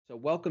So,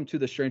 welcome to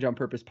the Strange on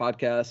Purpose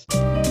podcast.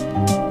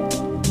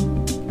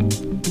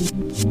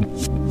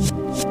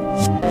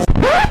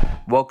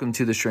 Welcome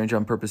to the Strange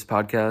on Purpose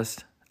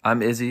podcast.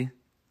 I'm Izzy.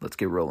 Let's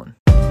get rolling.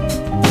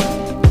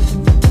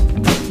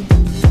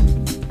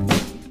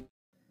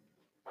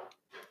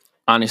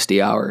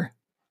 Honesty hour.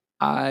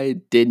 I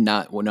did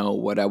not know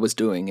what I was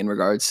doing in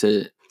regards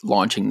to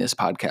launching this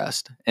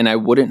podcast, and I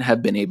wouldn't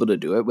have been able to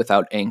do it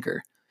without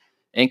Anchor.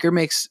 Anchor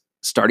makes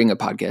starting a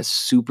podcast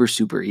super,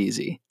 super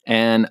easy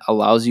and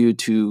allows you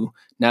to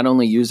not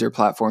only use their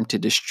platform to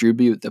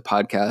distribute the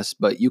podcast,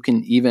 but you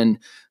can even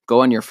go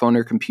on your phone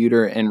or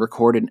computer and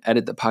record and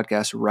edit the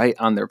podcast right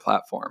on their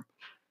platform.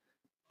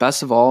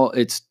 Best of all,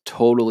 it's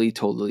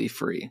totally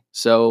free.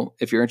 So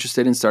if you're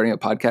interested in starting a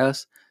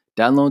podcast,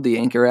 download the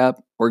Anchor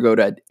app or go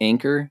to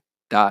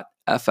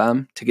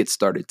anchor.fm to get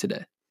started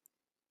today.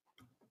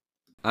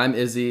 I'm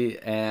Izzy,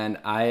 and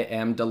I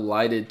am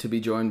delighted to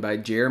be joined by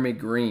Jeremy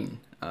Green.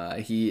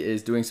 He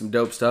is doing some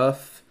dope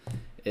stuff.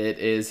 It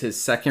is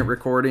his second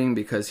recording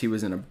because he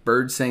was in a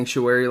bird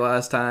sanctuary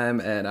last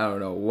time, and I don't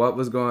know what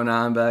was going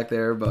on back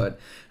there, but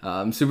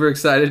I'm super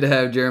excited to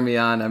have Jeremy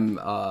on. I'm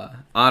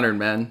honored,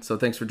 man. So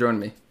thanks for joining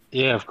me.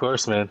 Yeah, of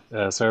course, man.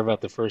 Sorry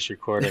about the first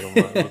recording.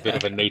 I'm a bit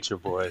of a nature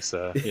boy,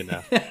 so,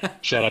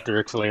 shout out to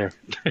Ric Flair.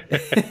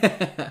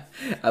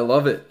 I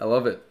love it.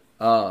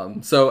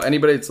 So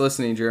anybody that's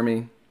listening,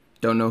 Jeremy,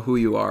 don't know who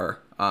you are,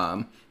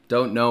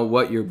 don't know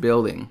what you're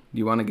building. Do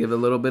you want to give a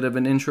little bit of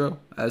an intro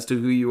as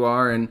to who you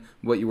are and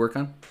what you work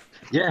on?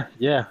 Yeah.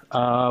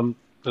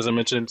 As I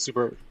mentioned,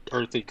 super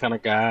earthy kind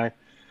of guy,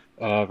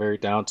 very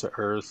down to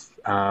earth.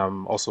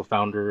 Also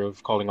founder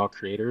of Calling All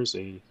Creators,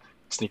 a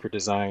sneaker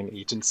design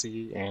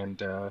agency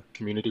and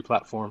community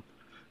platform.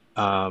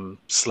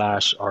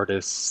 Slash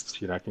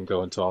artist. I can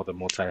go into all the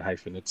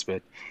multi-hyphenates,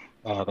 but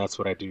that's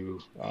what I do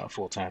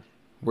full time.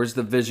 Where's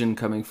the vision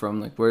coming from?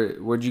 Like,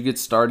 where'd you get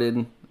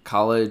started,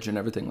 college and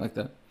everything like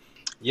that?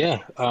 Yeah.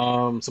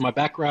 So my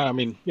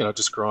background,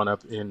 just growing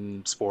up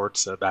in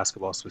sports,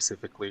 basketball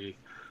specifically,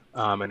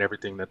 and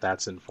everything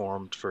that's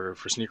informed for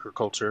sneaker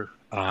culture.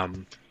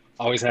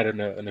 Always had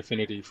an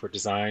affinity for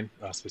design,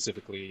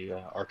 specifically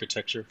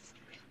architecture,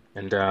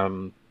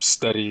 and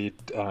studied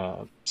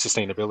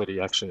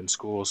sustainability actually in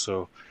school.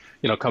 So,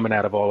 coming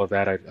out of all of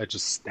that, I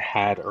just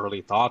had early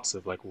thoughts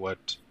of like,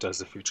 what does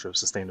the future of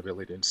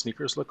sustainability in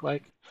sneakers look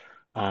like,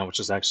 which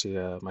is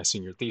actually my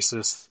senior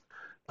thesis.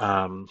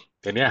 And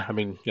yeah,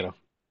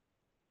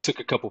 took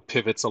a couple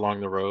pivots along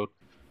the road,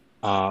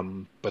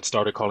 but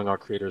started Calling Our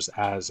Creators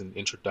as an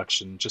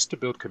introduction just to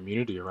build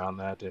community around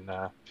that. And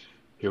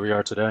here we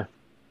are today.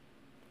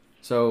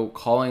 So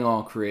Calling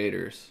All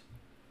Creators,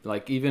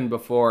 like even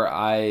before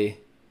I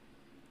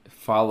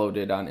followed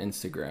it on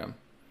Instagram,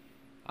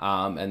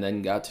 and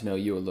then got to know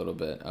you a little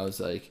bit, I was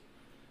like,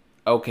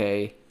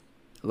 okay,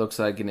 looks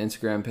like an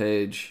Instagram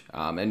page,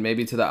 and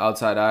maybe to the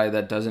outside eye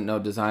that doesn't know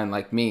design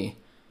like me,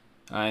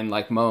 and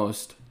like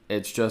most,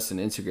 it's just an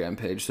Instagram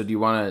page. So do you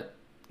want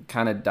to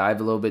kind of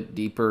dive a little bit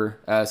deeper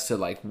as to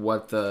like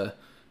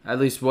at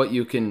least what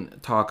you can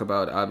talk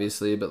about,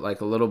 obviously, but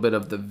like a little bit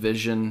of the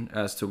vision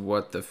as to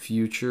what the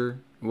future,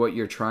 what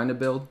you're trying to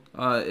build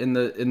in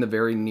the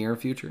very near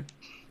future?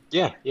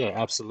 Yeah,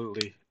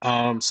 absolutely.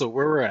 So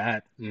where we're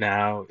at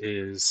now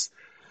is,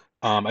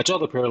 I draw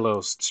the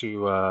parallels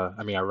to,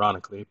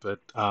 ironically,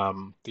 but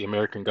the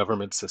American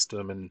government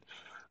system and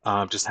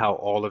just how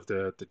all of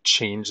the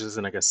changes,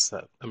 and I guess,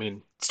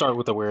 started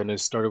with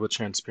awareness, started with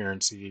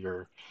transparency,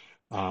 or,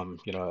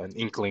 an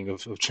inkling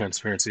of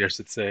transparency, I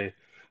should say,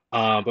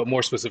 but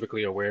more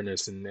specifically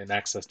awareness and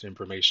access to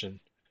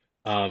information.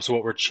 So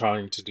what we're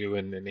trying to do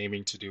and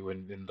aiming to do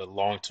in the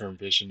long-term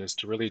vision is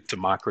to really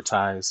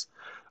democratize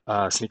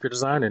sneaker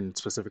design and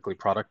specifically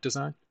product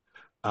design.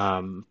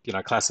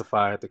 I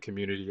classify the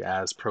community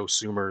as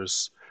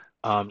prosumers,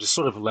 just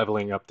sort of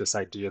leveling up this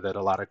idea that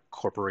a lot of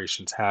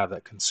corporations have,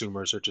 that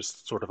consumers are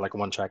just sort of like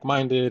one-track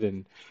minded,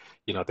 and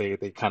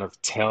they kind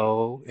of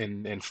tell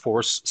and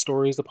force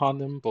stories upon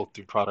them, both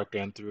through product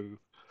and through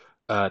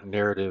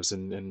narratives,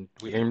 and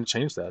we aim to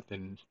change that.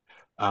 And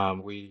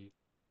we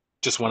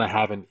just want to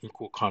have an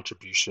equal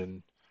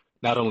contribution,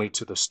 not only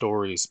to the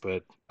stories,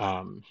 but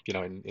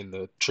in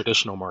the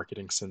traditional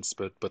marketing sense,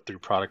 but through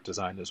product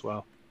design as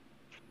well.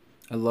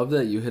 I love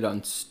that you hit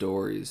on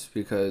stories,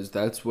 because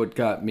that's what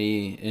got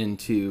me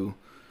into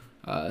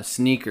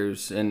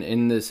sneakers and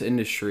in this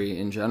industry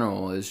in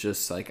general. Is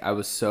just like I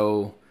was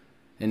so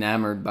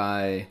enamored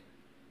by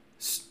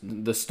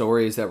the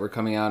stories that were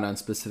coming out on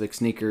specific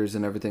sneakers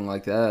and everything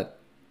like that.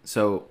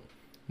 So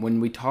when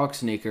we talk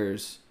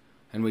sneakers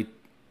and we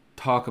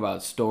talk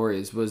about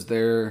stories, was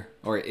there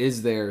or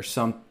is there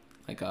some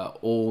like a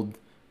old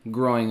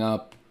growing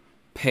up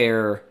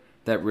pair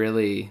that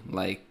really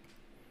like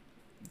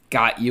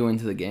got you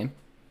into the game?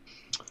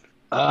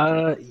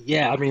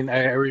 Yeah,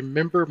 I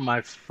remember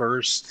my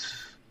first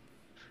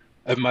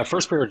pair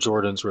of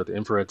Jordans were the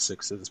Infrared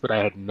Sixes, but I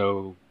had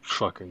no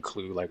fucking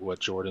clue like what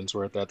Jordans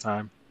were at that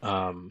time.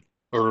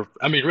 Or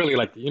really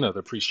like the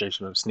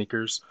appreciation of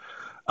sneakers.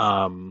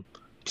 Um,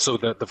 So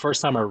the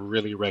first time I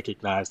really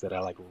recognized that I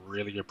like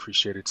really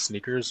appreciated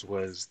sneakers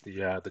was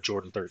the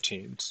Jordan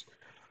 13s.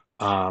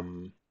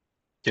 Um,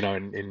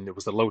 and it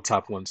was the low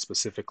top one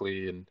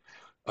specifically. And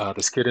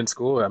this kid in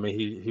school, I mean,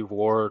 he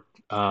wore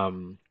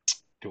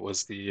it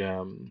was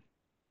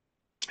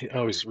I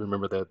always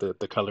remember the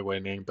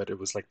colorway name, but it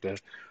was like the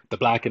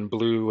black and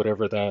blue,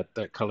 whatever that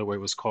colorway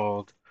was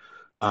called.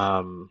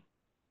 Um,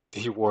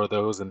 he wore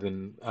those, and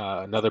then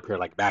another pair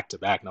like back to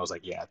back, and I was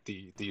like, yeah,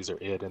 these are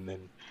it. And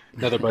then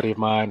another buddy of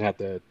mine had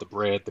the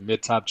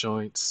mid top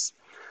joints.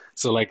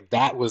 So like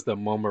that was the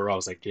moment where I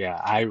was like, yeah,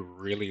 I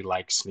really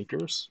like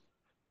sneakers.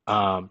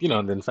 And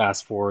then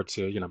fast forward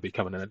to,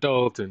 becoming an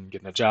adult and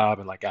getting a job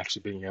and like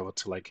actually being able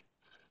to like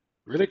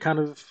really kind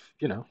of,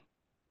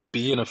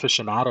 be an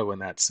aficionado in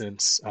that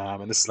sense.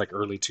 And this is like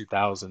early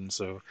 2000s,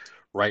 so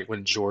right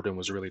when Jordan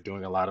was really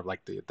doing a lot of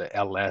like the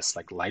LS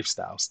like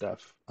lifestyle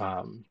stuff.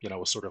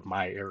 Was sort of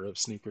my era of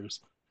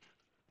sneakers.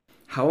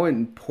 How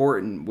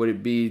important would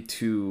it be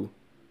to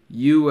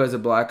you as a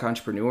black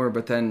entrepreneur,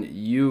 but then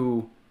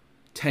you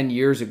 10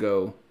 years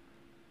ago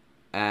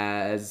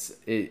as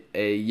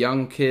a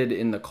young kid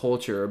in the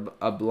culture,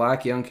 a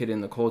black young kid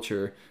in the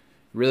culture,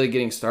 really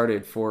getting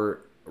started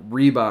for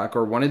Reebok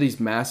or one of these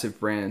massive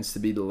brands to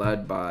be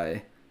led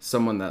by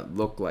someone that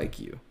looked like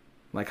you?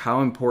 Like,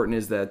 how important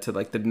is that to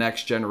like the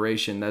next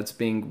generation that's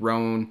being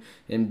grown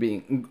and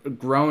being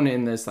grown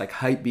in this like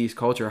hype beast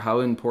culture? How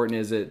important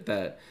is it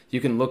that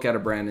you can look at a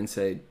brand and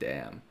say,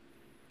 damn,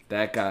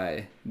 that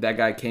guy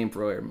came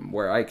from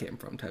where I came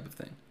from, type of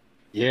thing?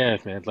 Yeah,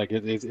 man. Like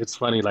it's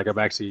funny. Like I'm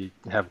actually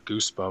have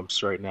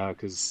goosebumps right now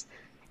because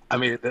I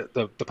mean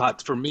the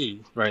pot for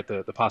me, right?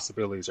 The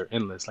possibilities are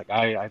endless. Like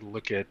I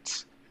look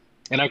at,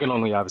 and I can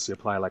only obviously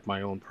apply like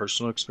my own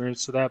personal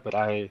experience to that, but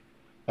I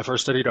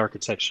first studied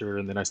architecture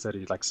and then I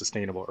studied like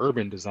sustainable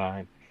urban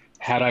design.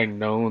 Had I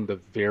known the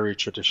very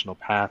traditional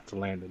path to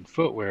land in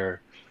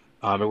footwear,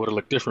 it would have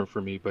looked different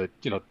for me. But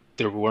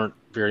there weren't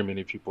very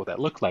many people that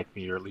looked like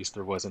me, or at least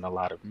there wasn't a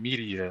lot of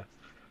media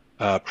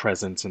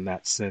presence in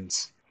that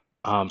sense.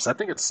 So I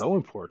think it's so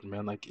important,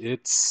 man. Like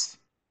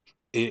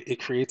it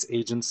creates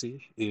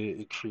agency,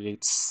 it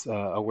creates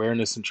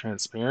awareness and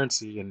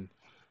transparency, and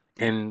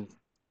and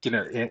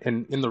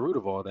in the root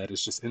of all that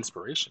is just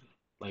inspiration.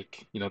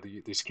 Like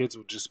these kids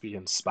would just be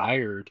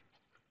inspired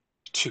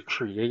to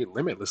create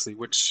limitlessly,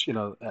 which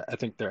I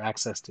think their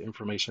access to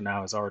information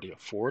now is already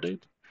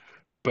afforded,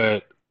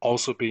 but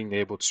also being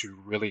able to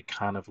really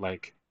kind of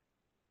like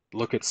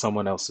look at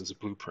someone else's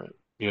blueprint.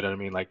 You know what I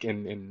mean? Like,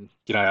 and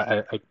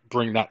I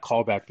bring that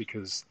call back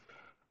because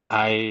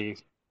I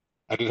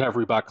I did have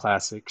Reebok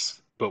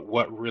Classics, but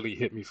what really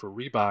hit me for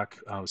Reebok,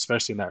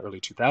 especially in that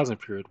early 2000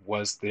 period,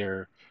 was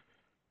their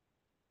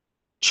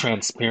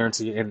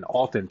transparency and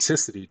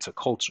authenticity to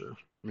culture.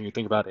 I mean, you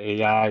think about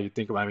AI, you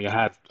think about, I mean, I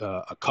had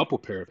a couple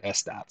pair of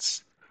S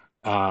dots,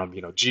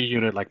 G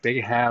Unit, like they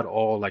had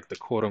all like the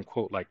quote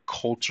unquote like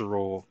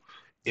cultural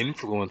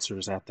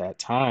influencers at that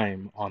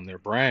time on their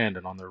brand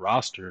and on their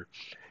roster.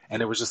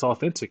 And it was just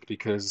authentic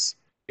because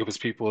it was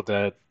people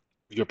that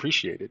you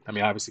appreciated. I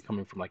mean, obviously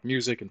coming from like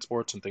music and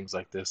sports and things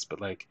like this,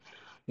 but like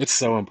it's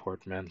so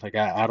important, man. Like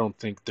I don't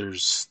think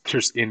there's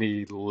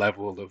any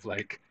level of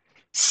like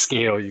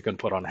scale you can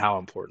put on how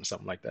important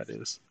something like that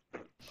is.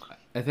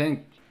 I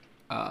think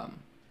um,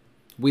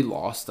 we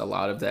lost a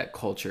lot of that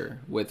culture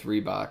with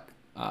Reebok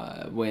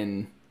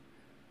when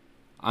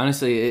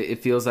honestly it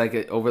feels like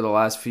over the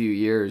last few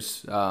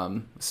years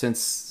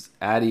since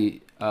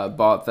Addy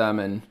bought them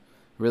and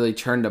really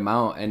churned them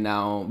out and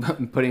now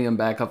putting them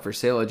back up for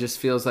sale, it just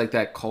feels like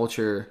that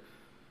culture,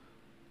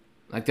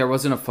 like there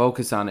wasn't a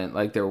focus on it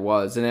like there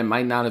was, and it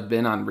might not have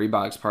been on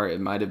Reebok's part.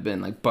 It might have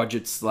been like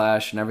budget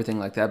slash and everything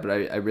like that. But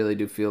I really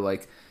do feel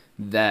like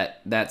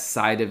that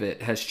side of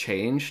it has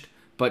changed.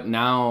 But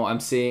now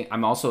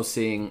I'm also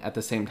seeing at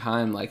the same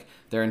time like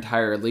their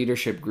entire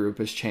leadership group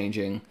is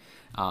changing.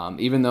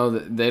 Even though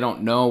they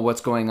don't know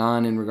what's going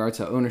on in regards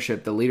to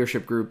ownership, the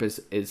leadership group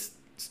is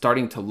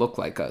starting to look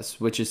like us,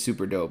 which is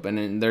super dope. And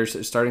then they're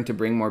starting to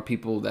bring more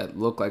people that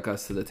look like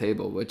us to the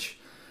table, which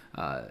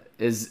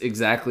is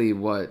exactly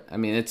what I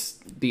mean. It's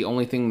the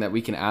only thing that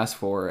we can ask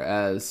for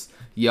as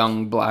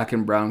young black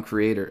and brown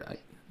creator. I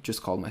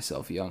just called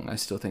myself young. I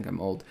still think I'm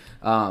old.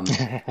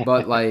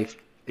 But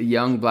like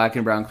young black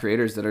and brown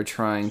creators that are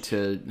trying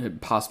to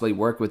possibly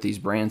work with these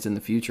brands in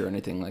the future or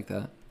anything like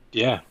that.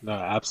 Yeah, no,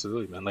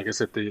 absolutely, man. Like I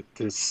said,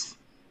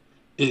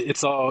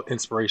 it's all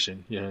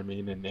inspiration, you know what I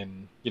mean?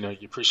 And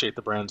you appreciate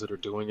the brands that are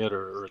doing it,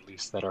 or at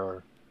least that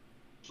are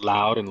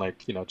loud and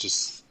like,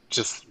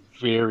 just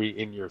very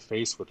in your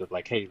face with it.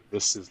 Like, hey,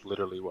 this is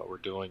literally what we're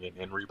doing.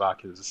 And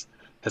Reebok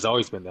has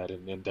always been that.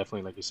 And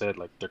definitely, like you said,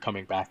 like they're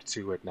coming back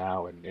to it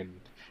now.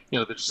 And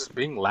they're just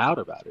being loud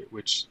about it,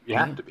 which you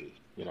have Yeah. to be,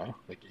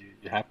 like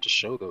you have to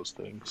show those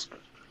things.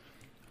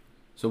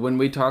 So when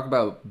we talk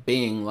about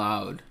being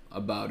loud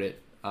about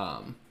it,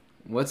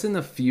 what's in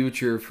the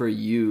future for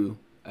you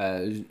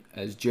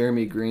as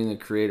Jeremy Green, the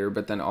creator,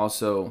 but then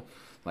also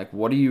like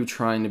what are you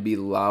trying to be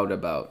loud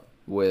about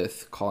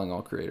with calling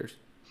all creators?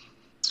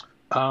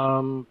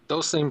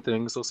 Those same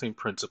things, those same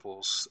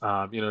principles,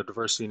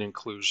 diversity and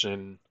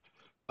inclusion,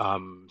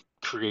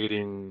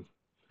 creating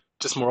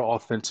just more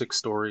authentic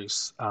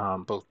stories,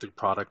 both through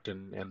product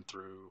and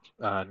through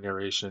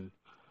narration,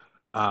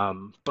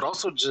 but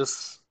also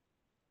just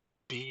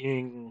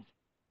being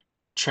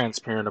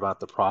transparent about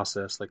the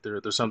process. Like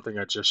there's something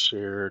I just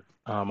shared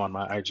on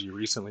my IG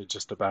recently,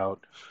 just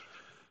about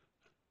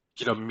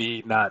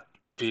me not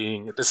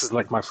being. This is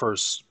like my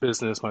first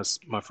business,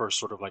 my first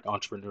sort of like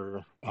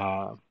entrepreneur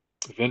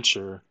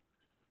venture,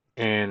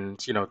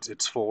 and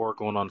it's 4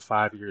 going on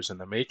 5 years in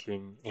the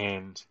making,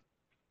 and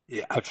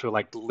yeah, I feel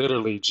like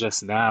literally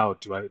just now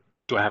do I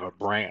have a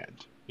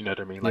brand? You know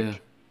what I mean? Yeah.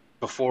 Like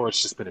before,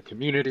 it's just been a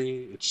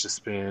community. It's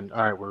just been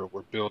all right.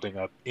 We're building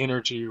up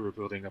energy. We're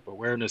building up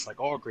awareness. Like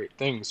all great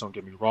things. Don't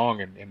get me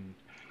wrong, and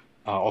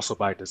also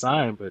by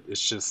design. But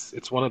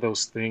it's one of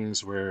those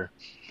things where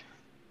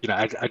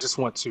I just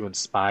want to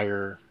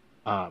inspire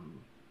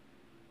um,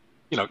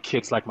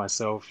 kids like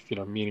myself.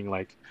 Meaning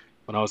like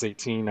when I was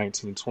 18,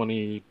 19,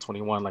 20,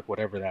 21, like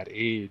whatever that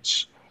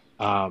age.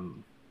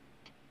 Um,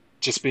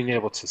 just being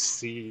able to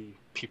see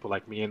people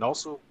like me and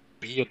also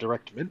be a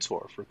direct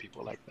mentor for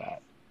people like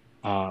that,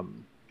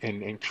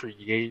 and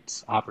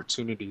create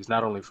opportunities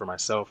not only for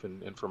myself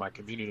and for my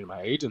community and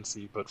my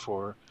agency, but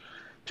for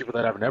people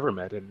that I've never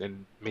met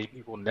and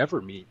maybe will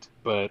never meet,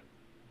 but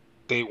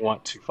they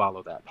want to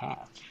follow that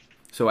path.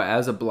 So,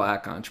 as a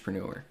Black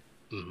entrepreneur,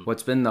 Mhm.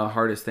 what's been the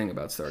hardest thing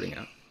about starting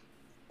out?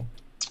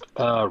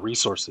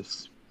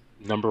 Resources,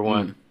 number Mm,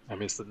 one. I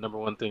mean, it's the number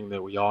one thing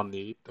that we all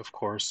need, of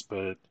course,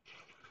 but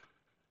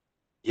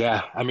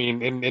yeah, I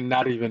mean, and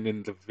not even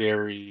in the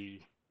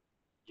very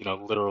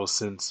literal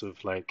sense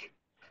of like,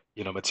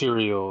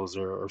 materials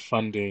or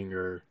funding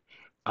or,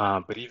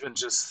 but even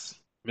just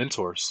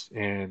mentors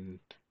and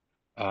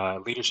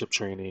leadership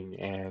training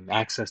and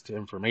access to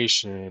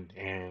information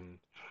and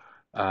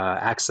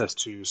access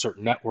to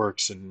certain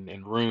networks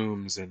and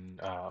rooms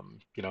and,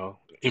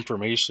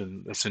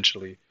 information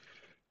essentially.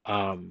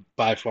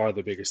 By far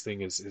the biggest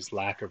thing is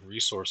lack of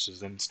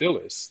resources and still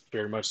is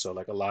very much so.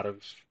 Like a lot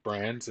of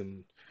brands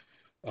and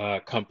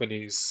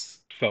companies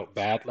felt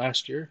bad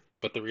last year,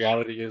 but the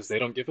reality is they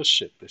don't give a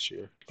shit this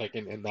year. Like,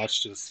 and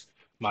that's just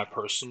my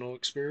personal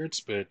experience.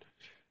 But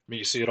I mean,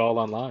 you see it all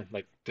online.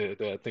 Like I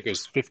think it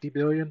was 50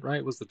 billion,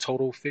 right? Was the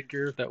total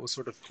figure that was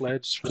sort of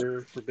pledged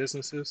for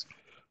businesses,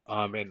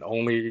 and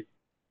only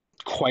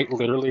quite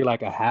literally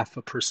like a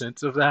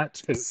 0.5% of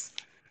that has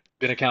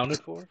been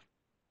accounted for.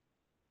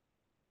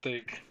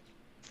 Like,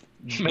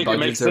 make it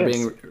make budgets are sense.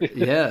 being,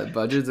 yeah,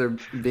 budgets are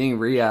being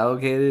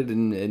reallocated,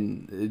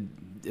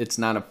 it's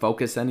not a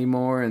focus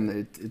anymore,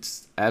 and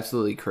it's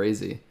absolutely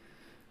crazy.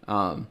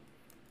 Um,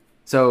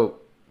 so,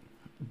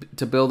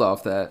 to build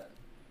off that,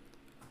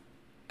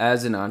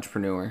 as an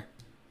entrepreneur,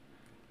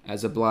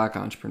 as a Black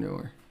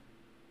entrepreneur,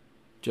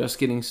 just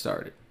getting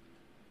started,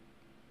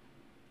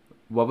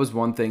 what was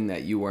one thing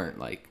that you weren't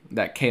like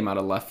that came out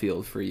of left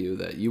field for you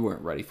that you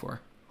weren't ready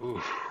for?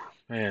 Ooh,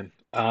 man.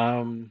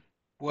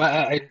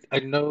 Well, I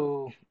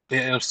know,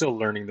 and I'm still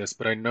learning this,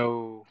 but I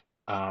know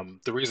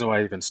the reason why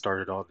I even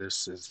started all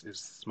this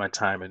is my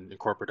time in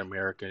corporate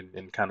America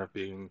and kind of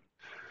being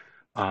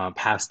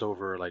passed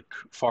over like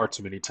far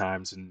too many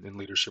times in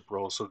leadership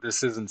roles. So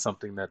this isn't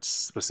something that's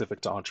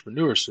specific to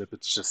entrepreneurship.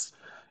 It's just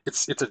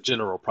it's a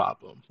general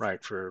problem,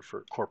 right, for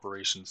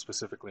corporations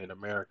specifically in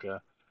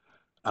America,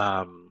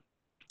 um,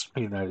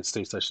 in the United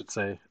States, I should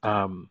say.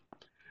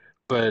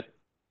 But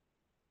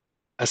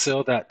I say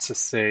all that to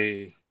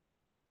say,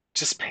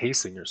 just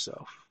pacing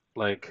yourself.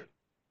 Like,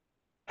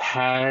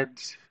 had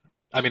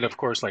I mean, of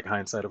course, like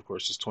hindsight, of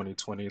course, just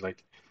 2020.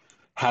 Like,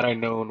 had I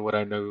known what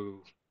I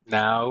know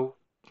now,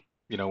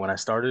 when I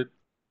started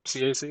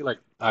CAC, like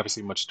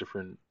obviously much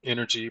different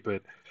energy,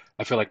 but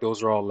I feel like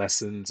those are all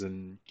lessons,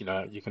 and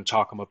you can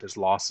chalk them up as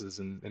losses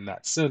in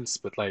that sense.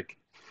 But like,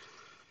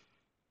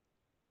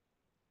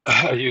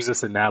 I use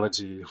this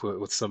analogy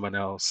with someone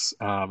else,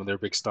 and they're a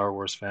big Star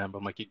Wars fan, but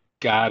I'm like, you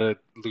gotta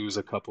lose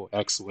a couple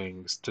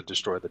X-Wings to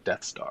destroy the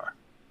Death Star.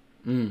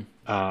 Mm,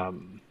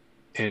 Um,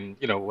 and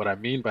what I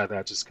mean by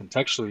that, just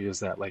contextually, is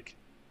that like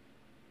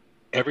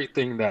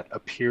everything that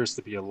appears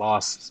to be a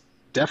loss,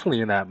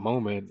 definitely in that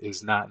moment,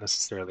 is not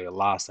necessarily a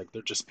loss. Like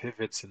they're just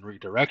pivots and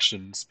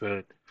redirections.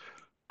 But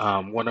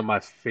one of my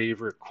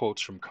favorite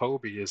quotes from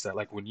Kobe is that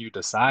like when you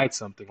decide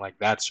something, like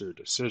that's your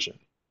decision,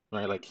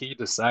 right? Like he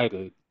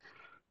decided,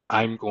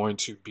 I'm going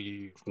to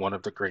be one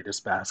of the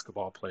greatest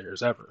basketball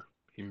players ever.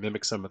 He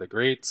mimicked some of the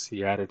greats.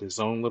 He added his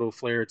own little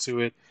flair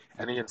to it,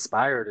 and he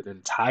inspired an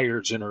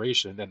entire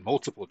generation and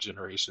multiple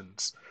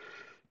generations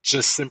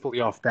just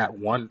simply off that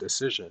one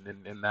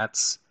decision. And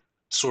that's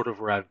sort of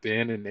where I've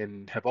been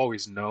and have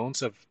always known.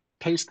 So I've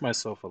paced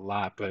myself a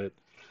lot, but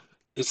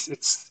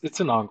it's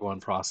an ongoing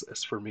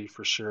process for me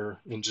for sure.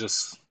 And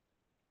just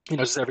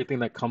just everything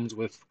that comes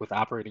with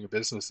operating a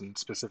business, and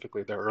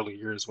specifically the early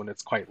years when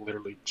it's quite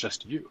literally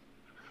just you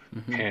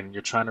hmm and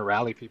you're trying to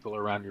rally people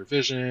around your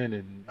vision,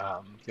 and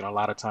a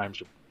lot of times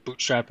you're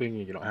bootstrapping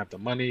and you don't have the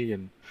money,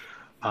 and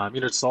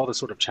it's all the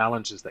sort of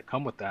challenges that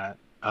come with that.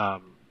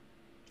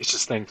 it's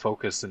just staying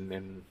focused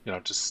and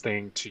just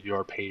staying to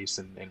your pace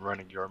and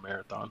running your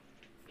marathon.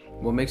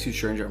 What makes you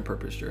Stranger on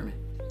Purpose, Jeremy?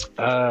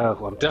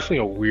 Well, I'm definitely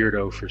a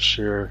weirdo for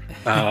sure.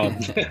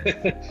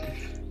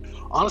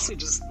 Honestly,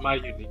 just my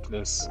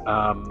uniqueness.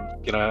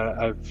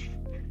 I've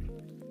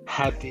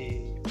had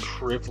the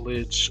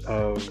privilege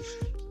of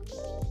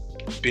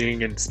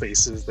being in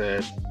spaces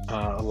that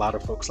a lot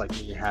of folks like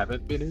me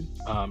haven't been in,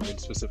 and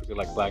specifically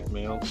like Black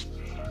males.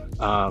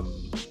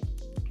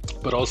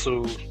 But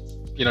also,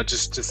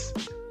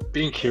 just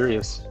being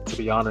curious, to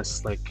be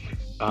honest. Like,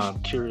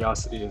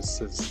 curiosity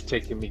has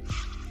taken me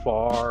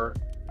far,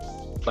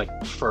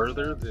 like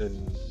further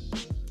than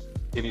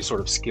any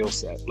sort of skill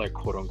set, like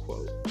quote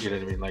unquote. You know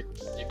what I mean? Like,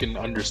 you can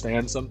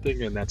understand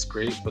something and that's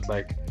great, but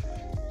like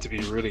to be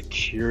really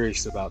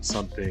curious about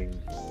something,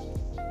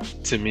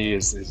 to me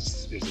is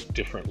a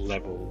different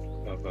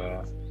level of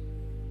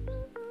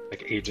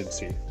like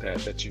agency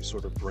that you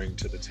sort of bring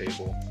to the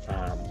table.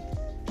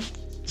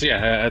 So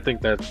yeah, I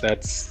think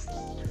that's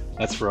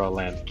where I'll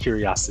land.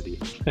 Curiosity.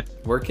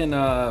 Where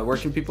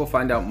can people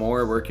find out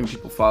more? Where can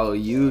people follow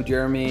you,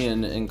 Jeremy,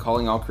 and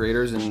Calling All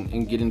Creators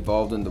and get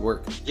involved in the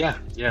work? Yeah.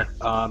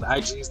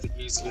 IG is the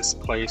easiest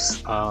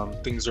place.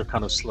 Things are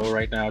kind of slow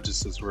right now,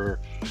 just as we're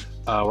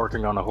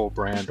working on a whole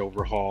brand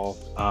overhaul.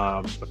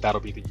 But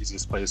that'll be the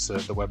easiest place.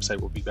 The website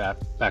will be back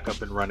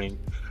up and running.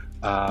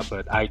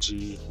 But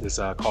IG is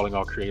Calling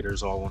All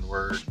Creators, all one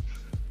word.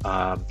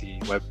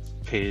 The web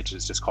page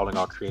is just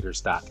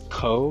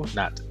callingallcreators.co,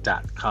 not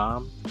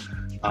 .com.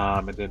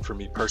 And then for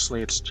me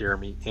personally, it's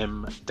Jeremy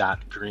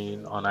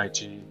M.Green on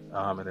IG.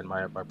 And then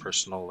my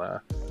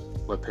personal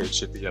webpage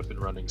should be up and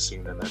running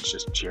soon, and that's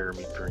just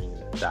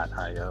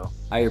jeremygreen.io.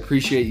 I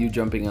appreciate you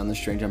jumping on the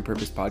Strange on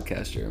Purpose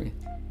podcast, Jeremy.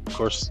 Of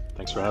course.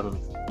 Thanks for having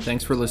me.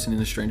 Thanks for listening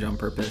to Strange on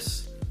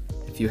Purpose.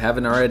 If you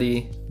haven't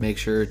already, make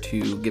sure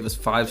to give us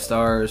 5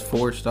 stars,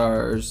 4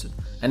 stars,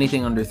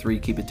 anything under 3,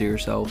 keep it to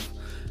yourself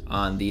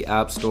on the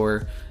App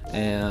Store.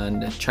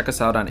 And check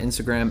us out on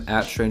Instagram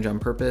at Strange on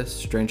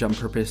Purpose,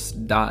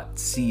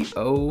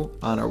 strangeonpurpose.co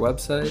on our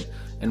website,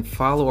 and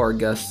follow our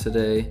guests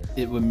today.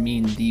 It would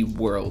mean the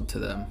world to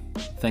them.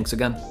 Thanks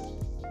again.